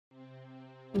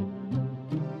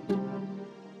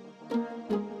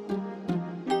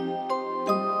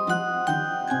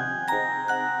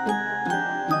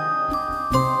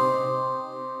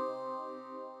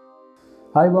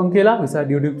ආයිබෝන් කියලා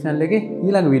විසාඩ් YouTube channel එකේ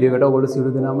ඊළඟ වීඩියෝ එකට ඔයගොල්ලෝ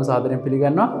සියලු දෙනාම සාදරයෙන්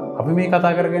පිළිගන්නවා. අපි මේ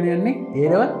කතා කරගෙන යන්නේ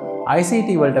A level ICT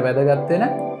වලට වැදගත් වෙන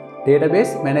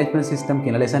database management system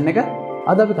කියන lesson එක.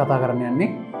 අද අපි කතා කරන්න යන්නේ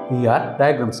ER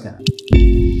diagrams ගැන.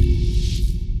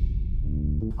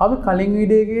 අපි කලින්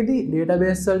වීඩියෝ එකේදී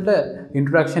database වලට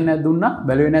introduction එකක් දුන්නා.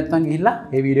 බැලුවේ නැත්නම් ගිහිල්ලා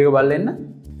ඒ වීඩියෝ එක බලන්න.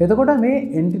 එතකොට මේ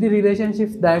entity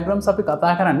relationship diagrams අපි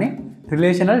කතා කරන්නේ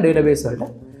relational database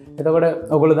වලට. එතකොට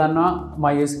ඔයගොල්ලෝ දන්නවා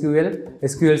MySQL,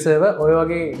 SQL Server ඔය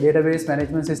වගේ database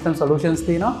management system solutions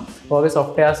තියෙනවා. ඔය වගේ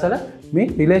softwares වල මේ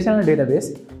relational database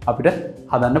අපිට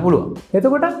හදන්න පුළුවන්.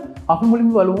 එතකොට අපි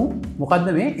මුලින්ම බලමු මොකද්ද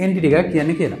මේ entity එකක්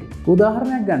කියන්නේ කියලා.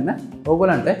 උදාහරණයක් ගන්න.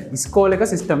 ඔයගොල්ලන්ට ස්කෝල් එක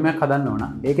system එකක් හදන්න ඕන.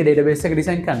 ඒකේ database එක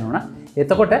design කරන්න ඕන.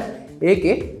 එතකොට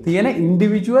ඒකේ තියෙන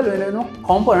individual වෙන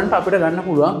component අපිට ගන්න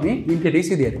පුළුවන් මේ entities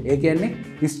විදියට. ඒ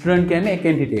කියන්නේ student කියන්නේ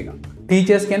එක entity එකක්.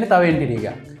 teachers කියන්නේ තව entity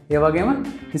එකක්. ඒ වගේම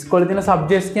ඉස්කෝලේ තියෙන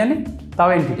සබ්ජෙක්ට්ස් කියන්නේ තව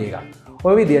එන්ටිටි එකක්.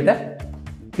 ඔය විදිහට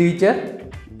ටීචර්,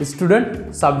 ස්ටුඩන්ට්,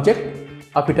 සබ්ජෙක්ට්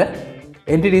අපිට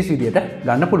එන්ටිටිස් විදිහට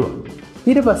ගන්න පුළුවන්.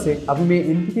 ඊට පස්සේ අපි මේ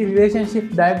එන්ටිටි රිලේෂන්ෂිප්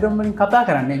ඩයග්‍රෑම් වලින් කතා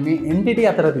කරන්නේ මේ එන්ටිටි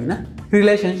අතර තියෙන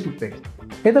රිලේෂන්ෂිප් එක.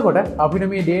 එතකොට අපිට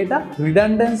මේ data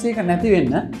redundancy එක නැති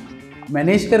වෙන්න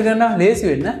manage කරගන්න ලේසි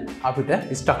වෙන්න අපිට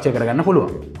structure කරගන්න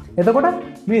පුළුවන්. එතකොට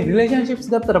මේ relationships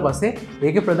ගත්තට පස්සේ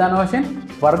ඒකේ ප්‍රධාන වශයෙන්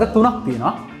වර්ග තුනක්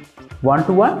තියෙනවා. one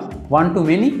to one, one to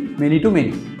many, many to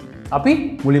many. අපි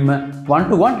මුලින්ම one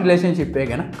to one relationship එක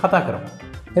ගැන කතා කරමු.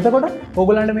 එතකොට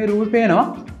ඕගොල්ලන්ට මේ රූල් පේනවා.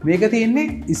 මේක තියෙන්නේ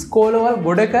ඉස්කෝලවල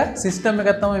ගොඩක සිස්ටම් එකක්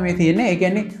තමයි මේ තියෙන්නේ. ඒ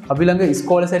කියන්නේ අපි ළඟ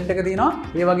ඉස්කෝල සෙට් එක තියෙනවා.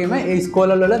 ඒ වගේම ඒ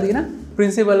ඉස්කෝල වල තියෙන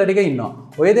ප්‍රින්සිපල් ටික ඉන්නවා.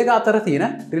 ඔය දෙක අතර තියෙන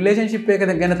රිලේෂන්ෂිප් එක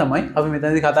ගැන තමයි අපි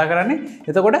මෙතනදී කතා කරන්නේ.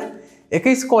 එතකොට එක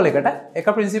ඉස්කෝල එකට එක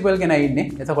ප්‍රින්සිපල් කෙනා ඉන්නේ.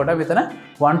 එතකොට මෙතන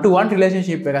one to one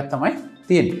relationship එකක් තමයි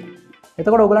තියෙන්නේ.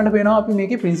 එතකොට ඔයගලන්ට පේනවා අපි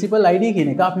මේකේ principal ID කියන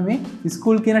එක අපි මේ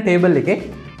school කියන table එකේ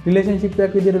relationship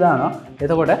එකක් විදිහට දානවා.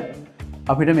 එතකොට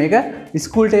අපිට මේක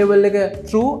school table එක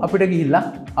through අපිට ගිහිල්ලා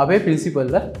අපේ principal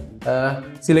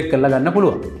select කරලා ගන්න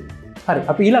පුළුවන්. හරි.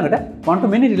 අපි ඊළඟට one to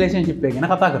many relationship එක ගැන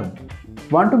කතා කරමු.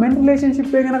 one to many relationship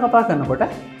එක ගැන කතා කරනකොට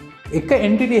එක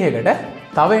entity එකකට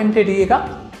තව entity එකක්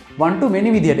one to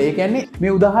many විදිහට. ඒ කියන්නේ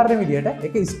මේ උදාහරණ විදිහට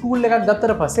එක school එකක්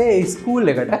ගත්තට පස්සේ ඒ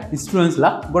school එකට students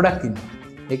ලා ගොඩක් ඉන්නවා.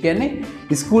 ඒ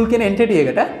කියන්නේ ස්කූල් කියන එන්ටිටි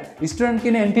එකට ස්ටුඩන්ට්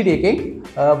කියන එන්ටිටි එකෙන්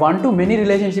one to many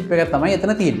relationship එකක් තමයි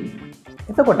එතන තියෙන්නේ.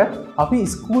 එතකොට අපි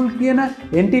ස්කූල් කියන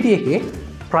එන්ටිටි එකේ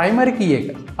primary key එක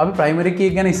අපි primary key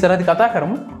එක ගැන ඉස්සරහදී කතා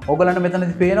කරමු. ඕගලන්ට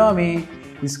මෙතනදී පේනවා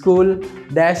මේ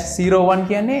school-01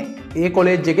 කියන්නේ ඒ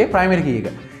කොලෙජ් එකේ primary key එක.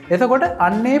 එතකොට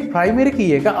අන්නේ primary key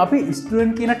එක අපි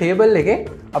student කියන table එකේ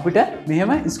අපිට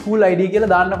මෙහෙම school ID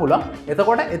කියලා දාන්න පුළුවන්.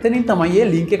 එතකොට එතනින් තමයි මේ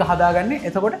link එක හදාගන්නේ.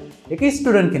 එතකොට එක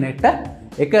student කෙනෙක්ට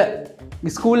එක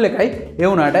ස්කූල් එකයි ඒ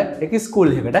වුණාට එක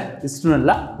ස්කූල් එකකට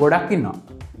ස්ටුඩන්ට්ලා ගොඩක් ඉන්නවා.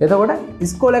 එතකොට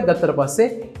ස්කෝල් එක ගත්තට පස්සේ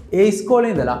ඒ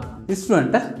ස්කෝලේ ඉඳලා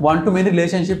ස්ටුඩන්ට්ට one to many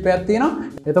relationship එකක් තියෙනවා.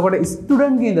 එතකොට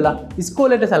ස්ටුඩන්ට් ගේ ඉඳලා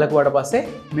ස්කෝලේට සැලකුවාට පස්සේ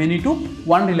many to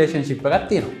one relationship එකක්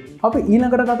තියෙනවා. අපි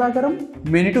ඊළඟට කතා කරමු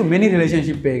many to many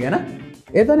relationship එක ගැන.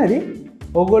 එතනදී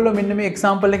ඕගොල්ලෝ මෙන්න මේ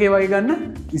example එකේ වගේ ගන්න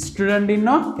ස්ටුඩන්ට්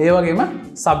ඉන්නවා ඒ වගේම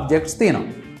subjects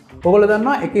තියෙනවා. ඔයගොල්ලෝ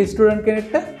දන්නවා එක ස්ටුඩන්ට්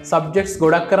කෙනෙක්ට සබ්ජෙක්ට්ස්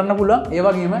ගොඩක් කරන්න පුළුවන්. ඒ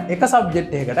වගේම එක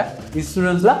සබ්ජෙක්ට් එකකට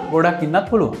ස්ටුඩන්ට්ස්ලා ගොඩක් ඉන්නත්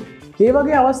පුළුවන්. ඒ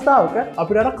වගේ අවස්ථාවක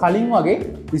අපිට අර කලින් වගේ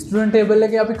ස්ටුඩන්ට් ටේබල්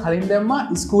එකේ අපි කලින් දැම්මා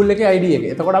ස්කූල් එකේ ID එක.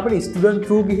 එතකොට අපිට ස්ටුඩන්ට්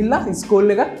through ගිහිල්ලා ස්කූල්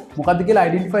එක මොකද්ද කියලා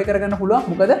ඩෙන්ටිෆයි කරගන්න පුළුවන්.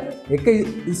 මොකද එක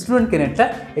ස්ටුඩන්ට් කෙනෙක්ට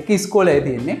එක ස්කෝලේ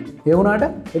තියෙන්නේ. ඒ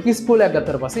වුණාට එක ස්කෝලයක්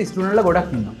ගත්තට පස්සේ ස්ටුඩන්ට්ලා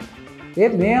ගොඩක් ඉන්නවා.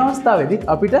 ඒත් මේ අවස්ථාවේදී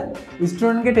අපිට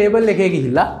ස්ටුඩන්ට්ගේ ටේබල් එකේ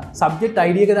ගිහිල්ලා සබ්ජෙක්ට්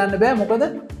ID එක දාන්න බෑ. මොකද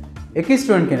එක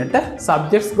ස්ටුඩන්ට් කෙනෙක්ට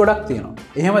සබ්ජෙක්ට්ස් ගොඩක් තියෙනවා.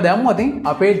 එහෙම දැම්මොත්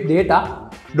අපේ data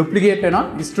duplicate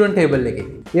වෙනවා ස්ටුඩන්ට් table එකේ.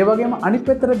 ඒ වගේම අනිත්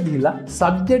පැත්තට ගිහිල්ලා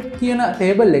subject කියන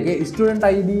table එකේ ස්ටුඩන්ට්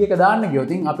ID එක දාන්න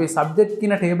ගියොත් අපේ subject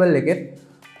කියන table එකේ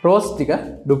rows ටික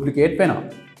duplicate වෙනවා.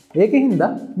 ඒකින්ද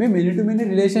මේ many to many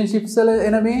relationships වල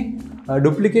එන මේ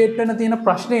duplicate වෙන තියෙන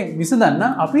ප්‍රශ්නේ විසඳන්න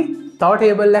අපි තව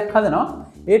table එකක් හදනවා.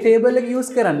 ඒ table එක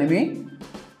use කරන්නේ මේ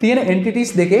තියෙන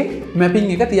entities දෙකේ mapping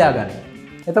එක තියාගන්න.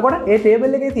 එතකොට ඒ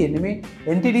table එකේ තියෙන මේ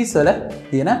entities වල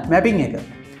තියෙන mapping එක.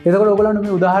 එතකොට ඔයගොල්ලන්ට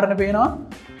මේ උදාහරණ පේනවා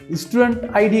student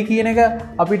ID කියන එක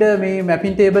අපිට මේ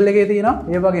mapping table එකේ තියෙනවා.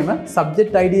 ඒ වගේම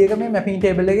subject ID එක මේ mapping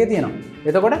table එකේ තියෙනවා.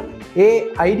 එතකොට ඒ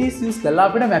IDs use කරලා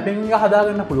අපිට mapping එක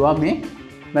හදාගන්න පුළුවන් මේ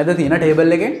මැද තියෙන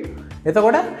table එකෙන්.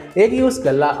 එතකොට ඒක use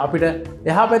කරලා අපිට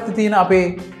එහා පැත්තේ තියෙන අපේ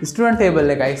student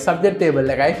table එකයි subject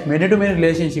table එකයි many to many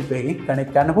relationship එකකින්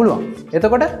connect කරන්න පුළුවන්.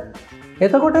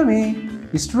 එතකොට මේ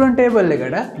ස්ටුඩන්ට් ටේබල්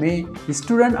එකට මේ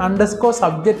ස්ටුඩන්ට් අන්ඩර්ස්කෝර්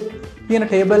සබ්ජෙක්ට් කියන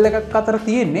ටේබල් එකක් අතර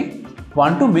තියෙන්නේ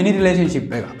one to many relationship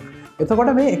එකක්.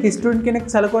 එතකොට මේ එක ස්ටුඩන්ට් කෙනෙක්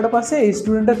සැලකුවාට පස්සේ ඒ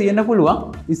ස්ටුඩන්ට්ට තියෙන්න පුළුවන්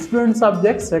ස්ටුඩන්ට්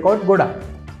සබ්ජෙක්ට්ස් රෙකෝඩ් ගොඩක්.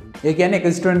 ඒ කියන්නේ එක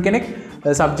ස්ටුඩන්ට් කෙනෙක්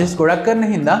සබ්ජෙක්ට්ස් ගොඩක් කරන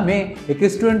හින්දා මේ එක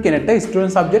ස්ටුඩන්ට් කෙනෙක්ට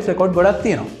ස්ටුඩන්ට් සබ්ජෙක්ට් රෙකෝඩ් ගොඩක්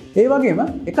තියෙනවා. ඒ වගේම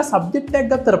එක සබ්ජෙක්ට්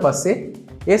එකක් ගත්තට පස්සේ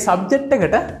ඒ සබ්ජෙක්ට්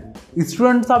එකට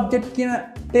ස්ටුඩන්ට් සබ්ජෙක්ට් කියන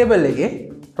ටේබල් එකේ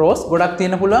රෝස් ගොඩක්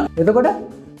තියෙන්න පුළුවන්. එතකොට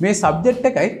මේ සබ්ජෙක්ට්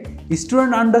එකයි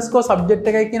ස්ටුඩන්ට් අන්ඩර්ස්කෝර් සබ්ජෙක්ට්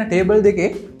එකයි කියන ටේබල් දෙකේ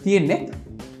තියෙන්නේ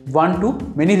one to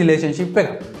many relationship එක.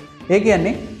 ඒ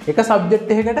කියන්නේ එක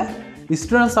සබ්ජෙක්ට් එකකට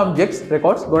ස්ටුඩන්ට් සබ්ජෙක්ට්ස්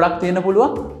රෙකෝඩ්ස් ගොඩක් තියෙන්න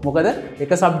පුළුවන්. මොකද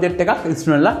එක සබ්ජෙක්ට් එකක්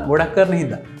ස්ටුඩන්ට්ලා ගොඩක් කරන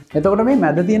හින්දා. එතකොට මේ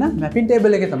මැද තියෙන මැපින්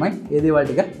ටේබල් එකේ තමයි මේ දේවල්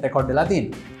ටික රෙකෝඩ් වෙලා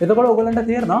තියෙන්නේ. එතකොට ඔයගලන්ට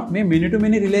තේරෙනවා මේ many to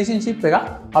many relationship එක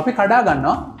අපි කඩා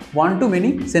ගන්නවා one to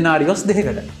many scenarios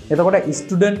දෙකකට. එතකොට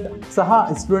ස්ටුඩන්ට් සහ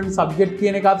ස්ටුඩන්ට් සබ්ජෙක්ට්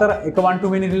කියන එක අතර එක one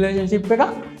to many relationship එක.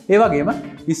 ඒ වගේම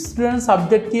ස්ටුඩන්ට්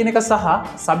සබ්ජෙක්ට් කියන එක සහ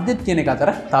සබ්ජෙක්ට් කියන එක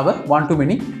අතර තව one to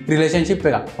many relationship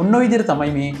එකක්. ඔන්න ඔය විදිහට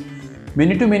තමයි මේ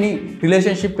many to many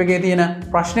relationship එකේ තියෙන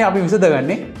ප්‍රශ්නේ අපි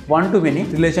විසඳගන්නේ one to many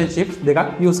relationships දෙකක්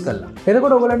use කරලා.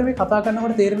 එතකොට ඔයගොල්ලන්ට මේ කතා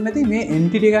කරනකොට තේරෙන්නේ නැති මේ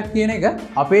entity එකක් කියන එක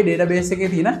අපේ database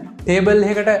එකේ තියෙන table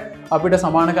එකකට අපිට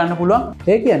සමාන කරන්න පුළුවන්.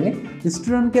 ඒ කියන්නේ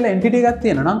student කියලා entity එකක්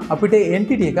තියෙනවා නම් අපිට ඒ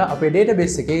entity එක අපේ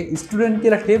database එකේ student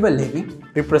කියලා table එකකින්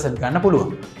represent කරන්න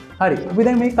පුළුවන්. හරි. අපි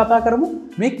දැන් මේ කතා කරමු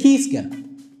මේ keys ගැන.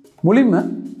 මුලින්ම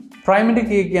primary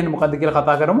key කියන්නේ මොකක්ද කියලා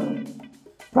කතා කරමු.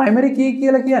 ප්‍රයිමරි කී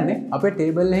කියලා කියන්නේ අපේ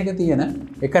ටේබල් එකක තියෙන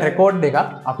එක රෙකෝඩ් එකක්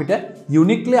අපිට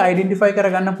යුනික්ලි අයිඩෙන්ටිෆයි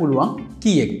කරගන්න පුළුවන්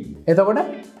කී එක. එතකොට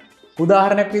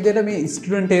උදාහරණයක් විදිහට මේ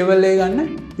ස්ටුඩන්ට් ටේබල් එක ගන්න.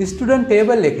 ස්ටුඩන්ට්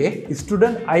ටේබල් එකේ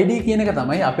ස්ටුඩන්ට් ID කියන එක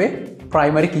තමයි අපේ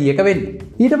ප්‍රයිමරි කී එක වෙන්නේ.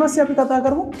 ඊට පස්සේ අපි කතා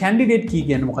කරමු කැන්ඩිඩේට් කී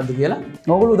කියන්නේ මොකක්ද කියලා.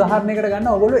 ඕගොල්ලෝ උදාහරණයකට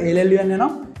ගන්න ඕගොල්ලෝ A-level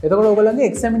යනවා. එතකොට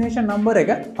ඕගොල්ලන්ගේ එක්සැමිනේෂන් නම්බර්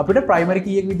එක අපිට ප්‍රයිමරි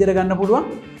කී එක විදිහට ගන්න පුළුවන්.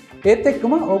 ඒත්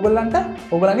එක්කම ඕගොල්ලන්ට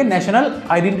ඕගොල්ලන්ගේ නැෂනල්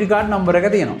ඩෙන්ටිටි කාඩ් නම්බර්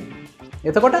එක තියෙනවා.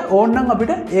 එතකොට ඕන්නම්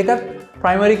අපිට ඒකත්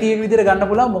ප්‍රයිමරි කී එක විදිහට ගන්න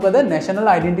පුළුවන්. මොකද නැෂනල්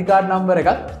ඩෙන්ටිටි කාඩ් නම්බර්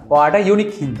එකත් ඔයාට යුනික්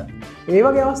හින්දා. ඒ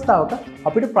වගේ අවස්ථාවක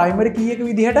අපිට ප්‍රයිමරි කී එක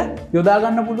විදිහට යොදා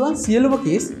ගන්න පුළුවන් සියලුම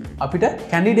කීස් අපිට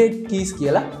කැන්ඩිඩේට් කීස්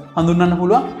කියලා හඳුන්වන්න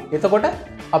පුළුවන්. එතකොට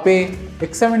අපේ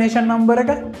එක්සැමිනේෂන් නම්බර්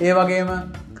එක, ඒ වගේම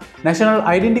නැෂනල්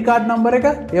ඩෙන්ටිටි කාඩ් නම්බර් එක,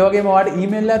 ඒ වගේම ඔයාලට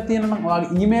ඊමේල් එකක් තියෙනවා නම්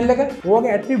ඔයාගේ ඊමේල් එක,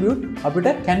 ඔයගේ ඇට්‍රිබියුට් අපිට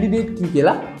කැන්ඩිඩේට් කී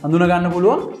කියලා හඳුනා ගන්න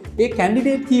පුළුවන්. ඒ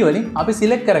කැන්ඩිඩේට් කී වලින් අපි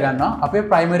සිලෙක්ට් කරගන්නවා අපේ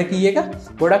ප්‍රයිමරි කී එක.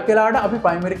 ගොඩක් වෙලාවට අපි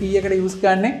ප්‍රයිමරි කී එකට යූස්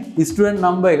කරන්නේ ස්ටුඩන්ට්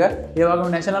නම්බර් එක, ඒ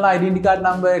වගේම නැෂනල් ඩෙන්ටිටි කාඩ්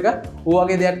නම්බර් එක. ඔය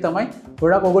වගේ දෙයක් තමයි.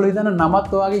 ගොඩක් ඔයගොල්ලෝ හිතන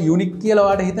නමත් ඔයාගේ යුනික් කියලා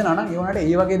ඔයාලට හිතනවා නම් ඒ වුණාට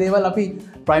ඒ වගේ දේවල් අපි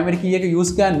ප්‍රයිමරි කී එක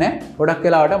යූස් කරන්නේ. ගොඩක්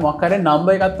වෙලාවට මොකක් හරි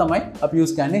නම්බර් එකක් තමයි අපි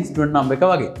යූස් කරන්නේ ස්ටුඩන්ට් නම්බර්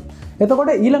එක වගේ. එතකොට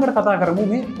ඊළඟට කතා කරමු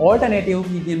මේ ඕල්ටර්නේටිව්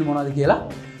කී කියන්නේ මොනවද කියලා.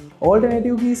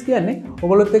 ඕල්ටර්නේටිව් කීස් කියන්නේ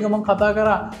ඔයගොල්ලොත් එක්ක මම කතා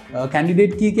කරා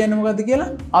කැන්ඩිඩේට් කී කියන්නේ මොකක්ද කියලා.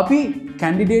 අපි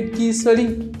කැන්ඩිඩේට් කීස්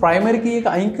වලින් ප්‍රයිමරි කී එක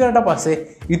අයින් කරලා පස්සේ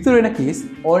ඉතුරු වෙන කීස්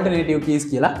ඕල්ටර්නේටිව් කීස්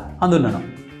කියලා හඳුන්වනවා.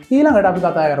 ඊළඟට අපි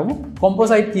කතා කරමු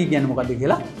කොම්පොසයිට් කී කියන්නේ මොකක්ද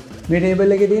කියලා. මේ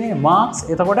ටේබල් එකේ තියෙන මාක්ස්,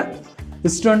 එතකොට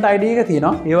ස්ටුඩන්ට් ID එක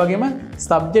තියෙනවා, ඒ වගේම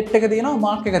සබ්ජෙක්ට් එක තියෙනවා,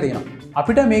 මාක් එක තියෙනවා.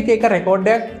 අපිට මේක එක රෙකෝඩ්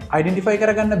එකක් අයිඩෙන්ටිෆයි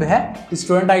කරගන්න බෑ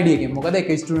ස්ටුඩන්ට් ID එකෙන්. මොකද එක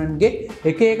ස්ටුඩන්ට්ගේ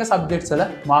එක එක සබ්ජෙක්ට්ස් වල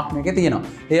මාක් මේකේ තියෙනවා.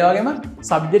 ඒ වගේම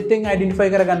සබ්ජෙක්ට් එකෙන් අයිඩෙන්ටිෆයි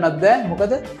කරගන්නත් බෑ.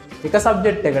 මොකද එක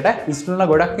සබ්ජෙක්ට් එකට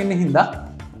ස්ටුඩන්ට්ලා ගොඩක් ඉන්න හින්දා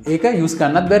ඒක යූස්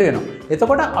කරන්නත් බැරි වෙනවා.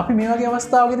 එතකොට අපි මේ වගේ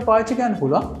අවස්ථාවකදී පාවිච්චි කරන්න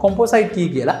පුළුවන් කොම්පොසයිට් කී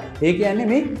කියලා. ඒ කියන්නේ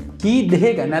මේ කී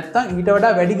දෙකක නැත්තම් ඊට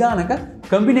වඩා වැඩි ගානක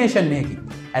කම්බිනේෂන් එකකින්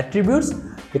ඇට්‍රිබියුට්ස්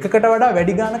එකකට වඩා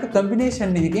වැඩි ගානක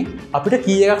කම්බිනේෂන් එකකින් අපිට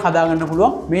කී එකක් හදාගන්න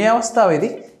පුළුවන්. මේ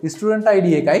අවස්ථාවේදී ස්ටුඩන්ට් ID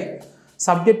එකයි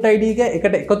සබ්ජෙක්ට් ID එක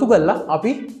එකට එකතු කරලා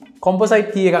අපි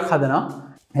කොම්පොසයිට් කී එකක් හදනවා.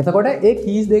 එතකොට ඒ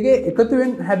කීස් දෙකේ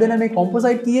එකතුවෙන් හැදෙන මේ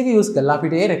කොම්පොසයිට් කී එක යූස් කරලා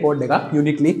අපිට ඒ රෙකෝඩ් එකක්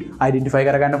යුනික්ලි අයිඩෙන්ටිෆයි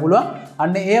කරගන්න පුළුවන්.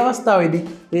 අන්න ඒ අවස්ථාවේදී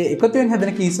ඒ එකතුවෙන්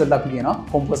හැදෙන කීස් වලට අපි කියනවා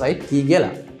කොම්පොසයිට් කී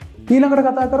කියලා. ඊළඟට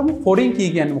කතා කරමු ෆොරින්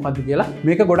කී කියන්නේ මොකක්ද කියලා.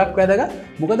 මේක ගොඩක් වැදගත්.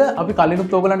 මොකද අපි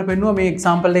කලිනුත් ඕගලන්ට පෙන්නුවා මේ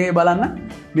එක්සැම්පල් එකේ බලන්න.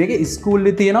 මේකේ ස්කූල්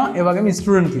එකේ තියෙනවා, ඒ වගේම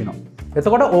ස්ටුඩන්ට් තියෙනවා.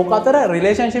 එතකොට ඕක අතර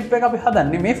රිලේෂන්ෂිප් එක අපි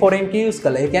හදන්නේ මේ ෆොරින් කී යූස්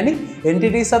කරලා. ඒ කියන්නේ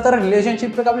එන්ටිටිස් අතර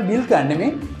රිලේෂන්ෂිප් එක අපි බිල්ඩ් කරන්නේ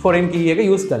මේ ෆොරින් කී එක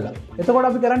යූස් කරලා. එතකොට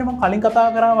අපි කරන්නේ මම කලින් කතා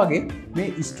කරා වගේ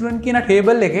මේ ස්ටුඩන්ට් කියන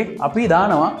ටේබල් එකේ අපි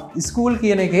දානවා ස්කූල්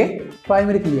කියන එකේ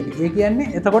ප්‍රයිමරි කී එක. ඒ කියන්නේ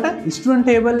එතකොට ස්ටුඩන්ට්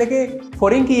ටේබල් එකේ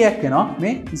ෆොරින් කී එකක් එනවා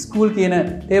මේ ස්කූල් කියන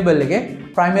ටේබල් එකේ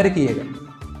ප්‍රයිමරි කී එක.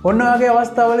 ඔන්න වගේ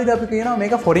අවස්ථාවලදී අපි කියනවා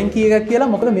මේක ෆොරින් කී එකක් කියලා.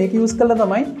 මොකද මේක යූස් කරලා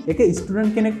තමයි ඒක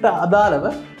ස්ටුඩන්ට් කෙනෙක්ට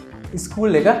අදාළව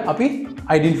ස්කූල් එක අපි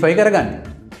අයිඩෙන්ටිෆයි කරගන්න.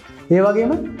 ඒ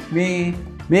වගේම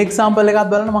මේ එක්සැම්පල් එකක්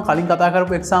බලන්න. මම කලින් කතා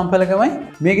කරපු එක්සැම්පල් එකමයි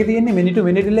මේකේ තියෙන්නේ many to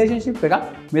many relationship එකක්.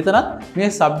 මෙතනත්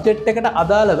මේ සබ්ජෙක්ට් එකට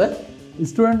අදාළව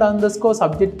student underscore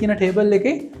subject කියන ටේබල්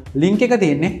එකේ ලින්ක් එක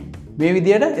තියෙන්නේ මේ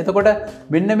විදිහට. එතකොට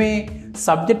මෙන්න මේ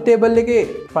සබ්ජෙක්ට් ටේබල් එකේ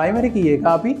ප්‍රයිමරි කී එක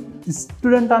අපි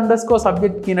student underscore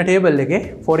subject කියන ටේබල් එකේ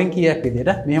ෆොරින් කී එකක්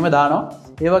විදිහට මෙහෙම දානවා.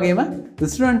 ඒ වගේම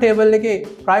ස්ටුඩන්ට් ටේබල් එකේ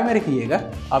ප්‍රයිමරි කී එක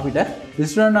අපිට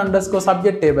ස්ටුඩන්ට් අන්ඩර්ස්කෝර්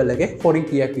සබ්ජෙක්ට් ටේබල් එකේ ෆොරින්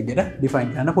කී එකක් විදිහට ඩිෆයින්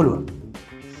කරන්න පුළුවන්.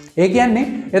 ඒ කියන්නේ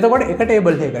එතකොට එක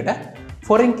ටේබල් එකකට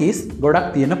ෆොරින් කීස් ගොඩක්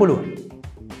තියෙන්න පුළුවන්.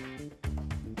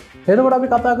 එතකොට අපි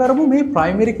කතා කරමු මේ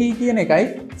ප්‍රයිමරි කී කියන එකයි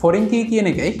ෆොරින් කී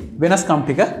කියන එකයි වෙනස්කම්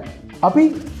ටික. අපි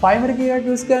ප්‍රයිමරි කී එක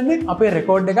යූස් කරන්නේ අපේ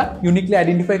රෙකෝඩ් එක යුනික්ලි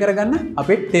අයිඩෙන්ටිෆයි කරගන්න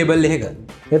අපේ ටේබල් එකක.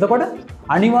 එතකොට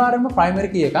අනිවාර්යයෙන්ම ප්‍රයිමරි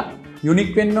කී එක යුනික්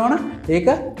වෙන්න ඕන. ඒක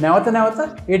නැවත නැවත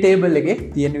ඒ ටේබල් එකේ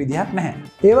තියෙන විදිහක් නැහැ.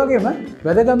 ඒ වගේම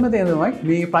වැදගත්ම දේ තමයි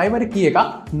මේ ප්‍රයිමරි කී එක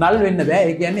නල් වෙන්න බෑ.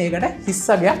 ඒ කියන්නේ ඒකට හිස්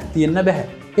අගයක් තියෙන්න බෑ.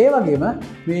 ඒ වගේම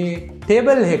මේ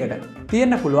ටේබල් එකකට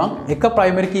තියෙන්න පුළුවන් එක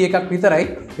ප්‍රයිමරි කී එකක් විතරයි.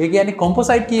 ඒ කියන්නේ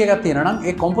කොම්පොසයිට් කී එකක් තියෙනවා නම්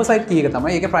ඒ කොම්පොසයිට් කී එක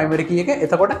තමයි ඒකේ ප්‍රයිමරි කී එක.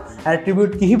 එතකොට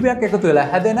ඇට්‍රිබියුට් කිහිපයක් එකතු වෙලා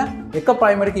හැදෙන එක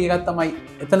ප්‍රයිමරි කී එකක් තමයි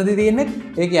එතනදී තියෙන්නේ.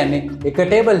 ඒ කියන්නේ එක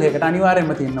ටේබල් එකකට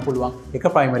අනිවාර්යයෙන්ම තියෙන්න පුළුවන් එක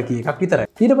ප්‍රයිමරි කී එකක් විතරයි.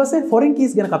 ඊට පස්සේ ෆොරින්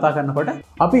කීස් ගැන කතා කරනකොට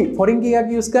අපි ෆොරින් කී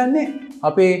එකක් යූස් කරන්නේ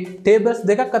අපේ ටේබල්ස්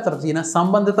දෙකක් අතර තියෙන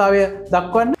සම්බන්ධතාවය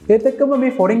දක්වන්න. ඒත් එක්කම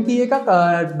මේ ෆොරින් කී එකක්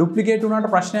ඩුප්ලිකේට්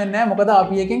වුණාට ප්‍රශ්නයක් නැහැ. මොකද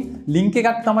අපි එකෙන් ලින්ක්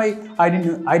එකක් තමයි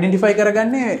අයිඩෙන්ටිෆයි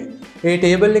කරගන්නේ. ඒ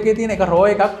ටේබල් එකේ තියෙන එක රෝ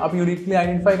එකක් අපි යුනික්ලි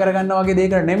අයිඩෙන්ටිෆයි කරගන්න වගේ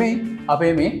දෙයකට නෙමෙයි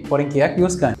අපේ මේ ෆොරින් කී එකක්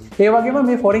යූස් කරන්නේ. ඒ වගේම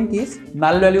මේ ෆොරින් කීස්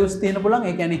null values තියෙන පුළුවන්.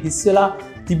 ඒ කියන්නේ හිස් වෙලා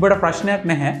තිබ්බට ප්‍රශ්නයක්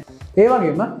නැහැ. ඒ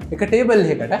වගේම එක ටේබල්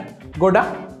එකකට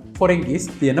ගොඩක් ෆොරින් කීස්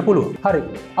තියෙන්න පුළුවන්. හරි.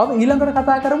 අපි ඊළඟට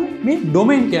කතා කරමු මේ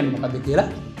ඩොමේන් කියන්නේ මොකක්ද කියලා.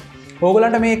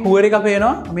 ඕගලන්ට මේ query එක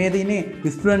පේනවා. මේ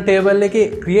තියෙන්නේ student table එකේ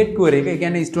create query එක. ඒ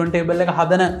කියන්නේ student table එක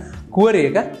හදන query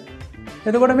එක.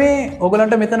 එතකොට මේ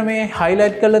ඕගලන්ට මෙතන මේ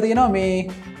highlight කරලා තියෙනවා මේ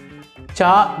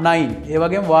චා 9 ඒ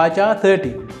වගේම වාචා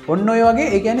 30 ඔන්න ඔය වගේ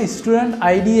ඒ කියන්නේ ස්ටුඩන්ට්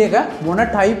ID එක මොන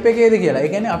ටයිප් එකේද කියලා.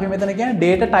 ඒ කියන්නේ අපි මෙතන කියන්නේ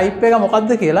data type එක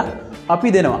මොකක්ද කියලා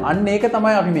අපි දෙනවා. අන්න ඒක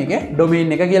තමයි අපි මේකේ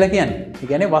domain එක කියලා කියන්නේ. ඒ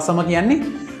කියන්නේ වසම කියන්නේ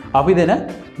අපි දෙන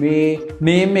මේ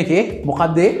name එකේ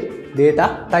මොකක්ද data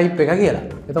type එක කියලා.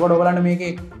 එතකොට ඔයගලන්ට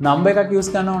මේකේ number එකක් use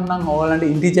කරන්න ඕන නම් ඔයගලන්ට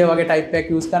integer වගේ type එකක්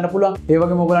use කරන්න පුළුවන්. ඒ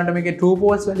වගේම ඔයගලන්ට මේකේ true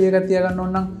false value එකක් තියාගන්න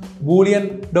ඕන නම් boolean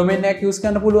domain එකක් use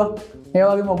කරන්න පුළුවන්. ඒ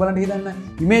වගේම ඔයගලන්ට හිතන්න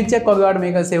image එකක් වගේ වලට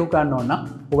මේක save කරන්න ඕන නම්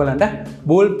ඔයගලන්ට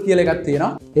bold කියලා එකක්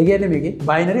තියෙනවා. ඒ කියන්නේ මේකේ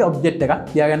binary object එකක්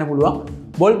තියාගන්න පුළුවන්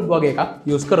bold වගේ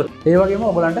එකක් use කරොත්. ඒ වගේම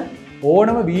ඔයගලන්ට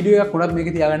ඕනම වීඩියෝ එකක් උනත්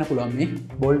මේකේ තියාගන්න පුළුවන් මේ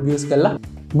bold use කරලා.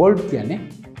 bold කියන්නේ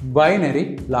binary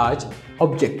large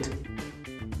object.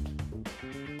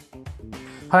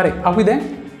 හරි අපි දැන්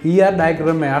ER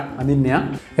ඩයග්‍රෑම් එකක් අඳින්න යනවා.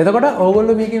 එතකොට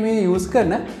ඕගොල්ලෝ මේකේ මේ යූස්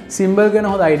කරන සිම්බල් ගැන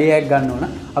හොඳ අයිඩියා එකක් ගන්න ඕන.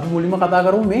 අපි මුලින්ම කතා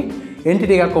කරමු මේ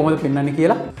එන්ටිටි එකක් කොහොමද පෙන්වන්නේ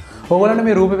කියලා. ඕගොල්ලන්ට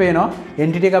මේ රූපේ පේනවා.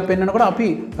 එන්ටිටි එකක් පෙන්වනකොට අපි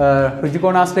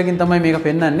ඍජුකෝණාශ්‍රයකින් තමයි මේක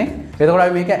පෙන්වන්නේ. එතකොට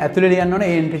අපි මේක ඇතුලේ ලියන්න ඕනේ.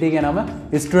 ඒ එන්ටිටි එක නම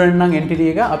ස්ටුඩන්ට් නම් එන්ටිටි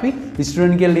එක අපි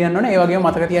ස්ටුඩන්ට් කියලා ලියන්න ඕනේ. ඒ වගේම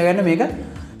මතක තියාගන්න මේක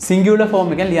සිංගියුලර්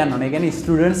ෆෝම් එකෙන් ලියන්න ඕනේ. ඒ කියන්නේ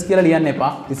ස්ටුඩන්ට්ස් කියලා ලියන්න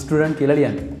එපා. ස්ටුඩන්ට් කියලා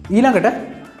ලියන්න. ඊළඟට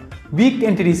weak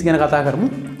entities ගැන කතා කරමු.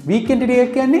 weak entity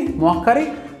එක කියන්නේ මොකක් හරි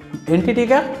entity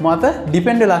එක මත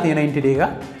depend වෙලා තියෙන entity එක.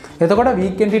 එතකොට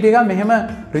weak entity එක මෙහෙම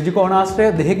ඍජු කෝණාශ්‍රය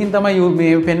දෙකකින් තමයි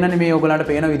මේ පෙන්වන්නේ මේ ඔයගලන්ට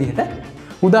පේන විදිහට.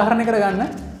 උදාහරණයකට ගන්න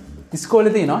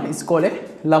ඉස්කෝලේ තියෙනවා. ඉස්කෝලේ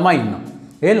ළමයි ඉන්නවා.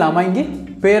 ඒ ළමයින්ගේ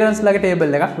parents ලගේ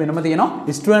table එකක් වෙනම තියෙනවා.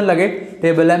 student ලගේ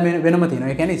table එක වෙනම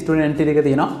තියෙනවා. ඒ කියන්නේ student entity එක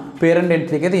තියෙනවා. parent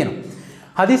entity එක තියෙනවා.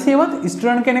 හදිසියෙවත්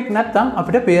student කෙනෙක් නැත්නම්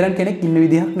අපිට parent කෙනෙක් ඉන්න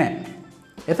විදිහක් නැහැ.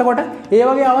 එතකොට ඒ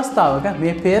වගේ අවස්ථාවක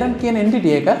මේ parent කියන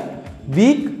entity එක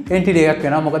weak entity එකක්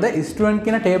වෙනවා. මොකද student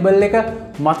කියන table එක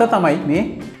මත තමයි මේ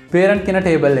parent කියන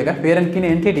table එක parent කියන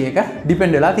entity එක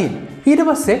depend වෙලා තියෙන්නේ. ඊට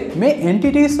පස්සේ මේ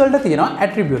entities වලට තියෙනවා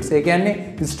attributes. ඒ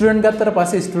කියන්නේ student ගත්තට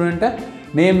පස්සේ student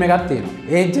name එකක් තියෙනවා.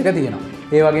 age එක තියෙනවා.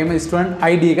 ඒ වගේම student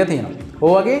ID එක තියෙනවා.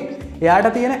 ඔය වගේ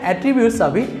එයාට තියෙන attributes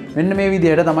අපි මෙන්න මේ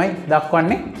විදිහට තමයි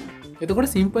දක්වන්නේ.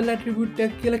 එතකොට simple attribute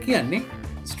එකක් කියලා කියන්නේ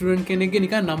ස්ටුඩන්ට් කෙනෙක්ගේ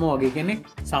නිකන් නම වගේ. කියන්නේ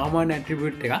සාමාන්‍ය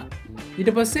ඇට්‍රිබියුට් එකක්.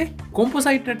 ඊට පස්සේ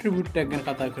කොම්පොසයිට් ඇට්‍රිබියුට් එකක් ගැන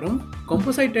කතා කරමු.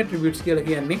 කොම්පොසයිට් ඇට්‍රිබියුට්ස් කියලා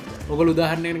කියන්නේ ඔයගොල්ලෝ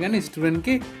උදාහරණයකට ගන්න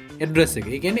ස්ටුඩන්ට්ගේ ඇඩ්‍රස් එක.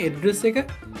 ඒ කියන්නේ ඇඩ්‍රස් එක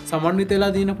සමන්විත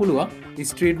වෙලා දින පුළුවන්.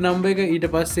 ස්ට්‍රීට් නම්බර් එක, ඊට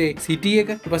පස්සේ සිටි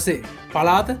එක, ඊට පස්සේ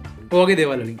පළාත, ඔය වගේ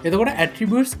දේවල් වලින්. එතකොට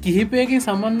ඇට්‍රිබියුට්ස් කිහිපයකින්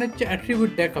සම්බන්ධ වෙච්ච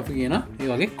ඇට්‍රිබියුට් එකක් අපි කියනවා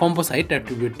ඒ වගේ කොම්පොසයිට්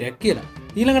ඇට්‍රිබියුට් එකක් කියලා.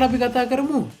 ඊළඟට අපි කතා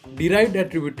කරමු derived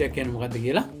ඇට්‍රිබියුට් එකක් කියන්නේ මොකක්ද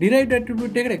කියලා. derived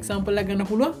ඇට්‍රිබියුට් එකට එක්සැම්පල් එකක් ගන්න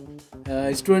පුළුවන්.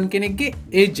 ස්ටුඩන්ට් කෙනෙක්ගේ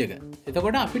ඒජ් එක.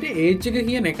 එතකොට අපිට ඒජ් එක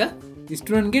කියන එක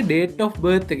ස්ටුඩන්ට්ගේ date of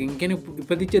birth එකකින් කියන්නේ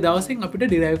ඉපදිච්ච දවසෙන් අපිට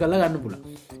derive කරලා ගන්න පුළුවන්.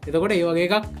 එතකොට ඒ වගේ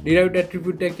එකක් derived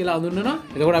attribute එකක් කියලා හඳුන්වනවා.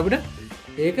 එතකොට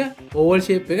අපිට ඒක oval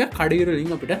shape එක කඩිර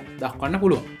වලින් අපිට දක්වන්න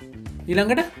පුළුවන්.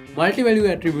 ඊළඟට multi value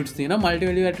attributes තියෙනවා. multi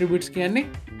value attributes කියන්නේ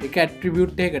එක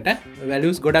attribute එකකට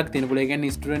values ගොඩක් තියෙන පුළුවන්. ඒ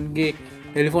කියන්නේ ස්ටුඩන්ට්ගේ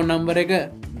ටෙලිෆෝන් නම්බර් එක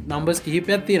numbers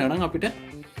කිහිපයක් තියෙනවා නම් අපිට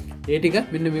ඒ ටික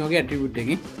මෙන්න මේ වගේ attribute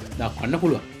එකකින් දක්වන්න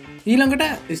පුළුවන්. ඊළඟට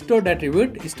stored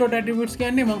attribute. stored attributes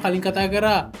කියන්නේ මම කලින් කතා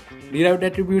කරා derived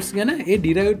attributes ගැන. ඒ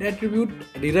derived attribute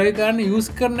derive කරන්න use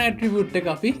කරන attribute එක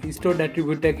අපි stored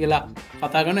attribute එක කියලා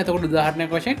කතා කරනවා. එතකොට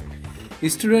උදාහරණයක් වශයෙන්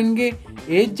ස්ටුඩන්ට්ගේ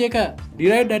age එක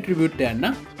derived attribute එකක්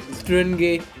නම් ස්ටුඩන්ට්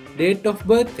ගේ date of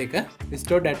birth එක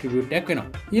stored attribute එකක් වෙනවා.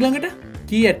 ඊළඟට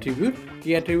key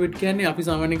attribute කියන්නේ අපි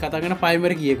සාමාන්‍යයෙන් කතා කරන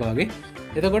primary key එක වගේ.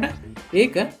 එතකොට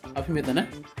ඒක අපි මෙතන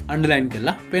underline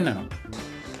කරලා පෙන්නනවා.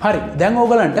 හරි, දැන්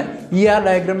ඕගලන්ට ER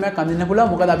diagram එකක් අඳින්න පුළුවන්.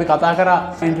 මොකද අපි කතා කරා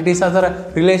entities අතර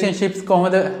relationships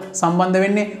කොහොමද සම්බන්ධ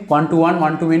වෙන්නේ, one to one,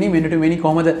 one to many, many to many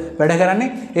කොහොමද වැඩ කරන්නේ.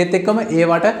 ඒත් එක්කම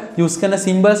ඒවට use කරන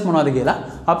symbols මොනවද කියලා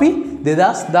අපි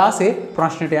 2016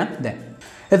 ප්‍රශ්නෙට යන්න දැන්.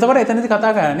 එතකොට එතනදි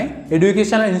කතා කරන්නේ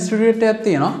educational institute එකක්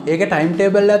තියෙනවා. ඒකේ time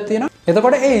table එකක් තියෙනවා.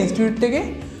 එතකොට ඒ institute එකේ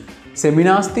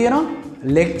seminars තියෙනවා,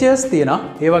 lectures තියෙනවා,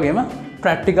 ඒ වගේම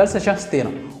practical sessions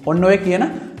තියෙනවා. ඔන්න ඔය කියන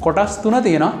කොටස් තුන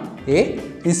තියෙනවා ඒ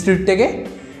ඉන්ස්ටිටියුට් එකේ.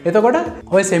 එතකොට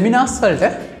ඔය සෙමිනාර්ස් වලට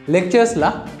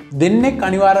ලෙක්චර්ස්ලා දෙන්නෙක්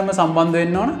අනිවාර්යයෙන්ම සම්බන්ධ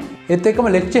වෙන්න ඕන. ඒත් එක්කම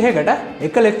ලෙක්චර් එකකට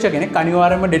එක ලෙක්චර් කෙනෙක්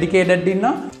අනිවාර්යයෙන්ම ඩෙඩිකේටඩ්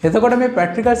ඉන්නවා. එතකොට මේ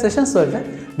ප්‍රැක්ටිකල් සෙෂන්ස් වලට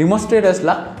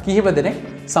ඩෙමොන්ස්ට්‍රේටර්ස්ලා කිහිප දෙනෙක්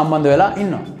සම්බන්ධ වෙලා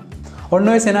ඉන්නවා.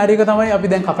 ඔන්න ඔය සිනාරියෝ එක තමයි අපි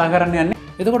දැන් කතා කරන්න යන්නේ.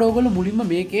 එතකොට ඕගොල්ලෝ මුලින්ම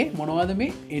මේකේ මොනවද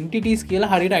මේ entities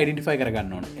කියලා හරියට identify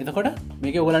කරගන්න ඕන. එතකොට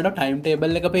මේකේ ඕගොල්ලන්ට time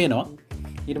table එක පේනවා.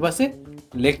 ඊට පස්සේ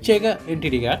lecture එක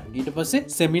entity එකක්, ඊට පස්සේ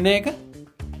seminar එක,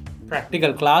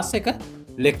 practical class එක,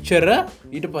 lecturer,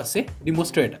 ඊට පස්සේ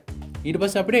demonstrator. ඊට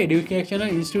පස්සේ අපිට educational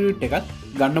institute එකක්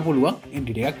ගන්න පුළුවන්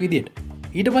entity එකක් විදියට.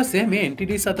 ඊට පස්සේ මේ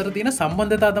entities අතර තියෙන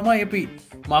සම්බන්ධතාව තමයි අපි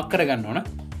mark කරගන්න ඕන.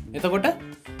 එතකොට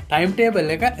time table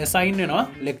එක assign වෙනවා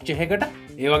lecture එකකට.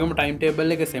 ඒ වගේම time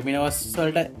table එක seminars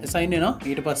වලට assign වෙනවා.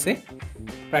 ඊට පස්සේ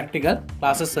practical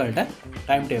classes වලට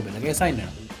time table එක assign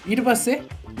වෙනවා. ඊට පස්සේ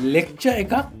lecture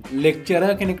එකක්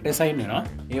lecturer කෙනෙක්ට assign වෙනවා.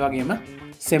 ඒ වගේම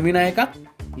seminar එකක්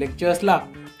lecturesලා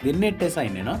දෙන්නෙක්ට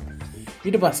assign වෙනවා.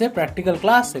 ඊට පස්සේ practical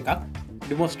class එකක්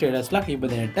demonstratorsලා කීප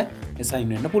දෙනෙක්ට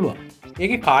assign වෙන්න පුළුවන්.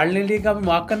 ඒකේ cardinal එක අපි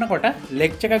mark කරනකොට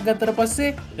lecture එකක් ගත්තට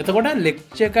පස්සේ එතකොට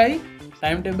lecture එකයි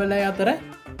time table එකයි අතර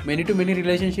many to many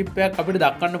relationship එකක් අපිට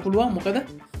දක්වන්න පුළුවන්. මොකද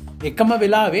එකම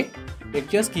වෙලාවේ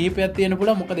lectures කීපයක් තියෙන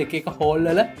පුළුවන්. මොකද එක එක hall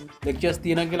වල lectures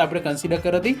තියෙනවා කියලා අපිට consider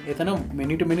කරද්දී එතන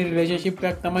many to many relationship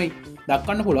එකක් තමයි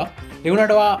දක්වන්න පුළුවන්. ඒ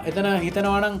වුණාට එතන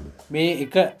හිතනවා නම් මේ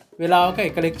එක වෙලාවක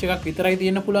එක lecture එකක් විතරයි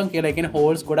තියෙන්න පුළුවන් කියලා. ඒ කියන්නේ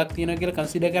halls ගොඩක් තියෙනවා කියලා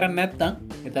consider කරන්නේ නැත්නම්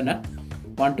එතන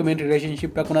one to many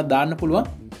relationship එකක් උනත් දාන්න පුළුවන්.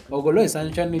 ඕගොල්ලෝ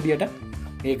assumption විදියට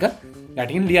ඒක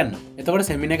යටින් ලියන්න. එතකොට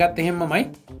seminar එකත් එහෙමමයි.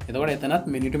 එතකොට එතනත්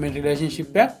many to many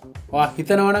relationship එකක් ඔයා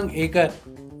හිතනවා නම් ඒක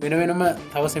වෙන වෙනම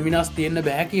තව seminars තියෙන්න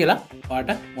බෑ කියලා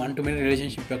ඔයාට one to many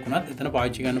relationship එකක් උනත් එතන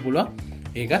පාවිච්චි කරන්න පුළුවන්.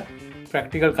 ඒක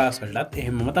practical class වලටත්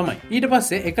එහෙමම තමයි. ඊට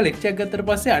පස්සේ එක lecture එකක් ගත්තට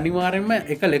පස්සේ අනිවාර්යයෙන්ම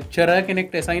එක lecturer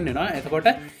කෙනෙක්ට assign වෙනවා.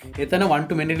 එතකොට එතන one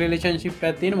to many relationship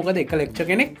එකක් තියෙන. මොකද එක lecture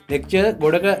කෙනෙක් lecture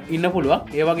ගොඩක ඉන්න පුළුවන්.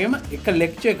 ඒ වගේම එක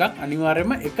lecture එකක්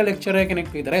අනිවාර්යයෙන්ම එක lecturer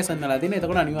කෙනෙක් විතරයි assign වෙලා තියෙන්නේ.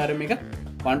 එතකොට අනිවාර්යයෙන්ම මේක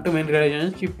one to many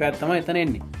relationship එකක් තමයි එතන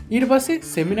එන්නේ. ඊට පස්සේ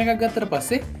seminar එකක් ගත්තට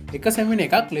පස්සේ එක seminar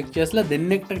එකක් lecturesලා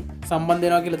දෙන්නෙක්ට සම්බන්ධ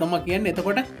වෙනවා කියලා තමයි කියන්නේ.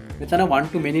 එතකොට මෙතන one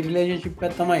to many relationship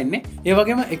එකක් තමයි එන්නේ. ඒ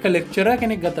වගේම එක lecturer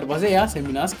කෙනෙක් ගත්තට පස්සේ එයා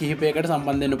seminars කිහිපයකට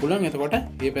සම්බන්ධ වෙන්න පුළුවන්. එතකොට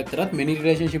මේ පැත්තටත් many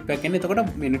relationship එකක් එන්නේ.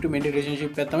 එතකොට many to many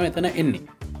relationship එකක් තමයි එතන එන්නේ.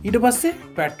 ඊට පස්සේ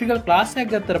practical class එකක්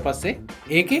ගත්තට පස්සේ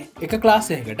ඒකේ එක class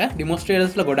එකකට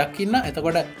demonstratorsලා ගොඩක් ඉන්නවා.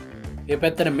 එතකොට මේ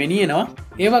පැත්තට many එනවා.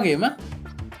 ඒ වගේම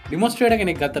demonstrator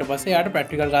කෙනෙක් ගත්තට පස්සේ යාට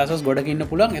practical classes ගොඩක ඉන්න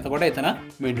පුළුවන්. එතකොට එතන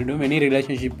many to many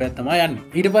relationship එකක් තමයි යන්නේ.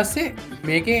 ඊට පස්සේ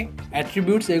මේකේ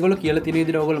attributes ඒගොල්ලෝ කියලා තියෙන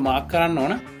විදිහට ඕගොල්ලෝ mark කරන්න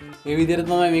ඕන. මේ විදිහට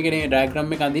තමයි මේකේ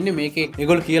diagram එක අඳින්නේ. මේකේ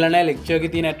ඒගොල්ලෝ කියලා නැහැ lecture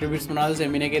එකේ තියෙන attributes මොනවද,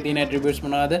 seminar එකේ තියෙන attributes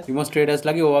මොනවද, demonstrators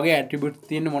ලගේ ඔය වගේ attributes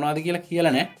තියෙන මොනවද කියලා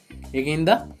කියලා නැහැ.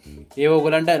 ඒකින්ද ඒව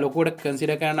ඕගොල්ලන්ට ලොකුවට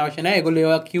consider කරන්න අවශ්‍ය නැහැ. ඒගොල්ලෝ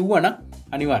ඒවා කිව්වනම්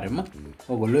අනිවාර්යයෙන්ම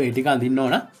ඕගොල්ලෝ ඒ ටික අඳින්න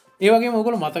ඕන. ඒ වගේම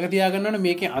ඔයගොල්ලෝ මතක තියාගන්න ඕනේ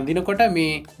මේකේ අඳිනකොට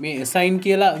මේ assign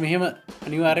කියලා මෙහෙම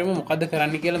අනිවාර්යයෙන්ම මොකද්ද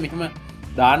කරන්න කියලා මෙහෙම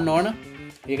දාන්න ඕන.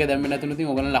 ඒක දැම්මේ නැතුණු ඉතින්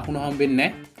ඔයගොල්ලන් ලකුණු හම්බෙන්නේ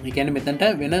නැහැ. ඒ කියන්නේ මෙතනට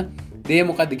වෙන දේ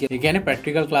මොකද්ද කියලා. ඒ කියන්නේ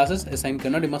practical classes assign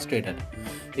කරන demonstrator.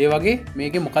 ඒ වගේ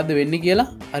මේකේ මොකද්ද වෙන්නේ කියලා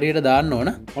හරියට දාන්න ඕන.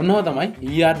 ඔන්නෝ තමයි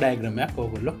ER diagram එකක්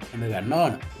ඔයගොල්ලෝ හඳ ගන්න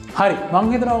ඕන. හරි,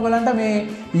 මම හිතනවා ඔයගලන්ට මේ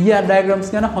ER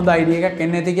diagrams ගැන හොඳ idea එකක්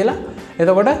එන්න ඇති කියලා.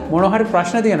 එතකොට මොනවා හරි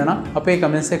ප්‍රශ්න තියෙනවා නම් අපේ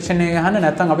comment section එකේ අහන්න,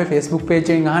 නැත්නම් අපේ Facebook page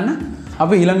එකෙන් අහන්න.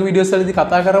 අපි ඊළඟ videos වලදී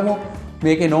කතා කරමු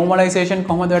මේකේ normalization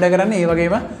කොහොමද වැඩ කරන්නේ. ඒ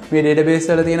වගේම මේ database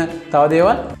වල තියෙන තව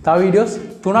දේවල්, තව videos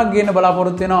 3ක් ගේන්න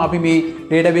බලාපොරොත්තු වෙනවා. අපි මේ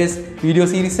database video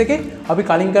series එකේ අපි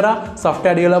කලින් කරා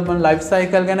software development life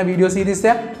cycle ගැන video series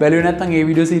එකක්. බැලුවේ නැත්නම් ඒ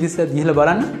video series එක ගිහලා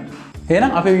බලන්න.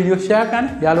 එහෙනම් අපේ video share කරන්න,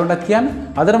 යාළුවන්ටත් කියන්න.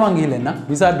 අදට මං ගිහලා එන්න.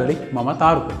 විසාඩ් වලින් මම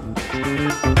තාරුක.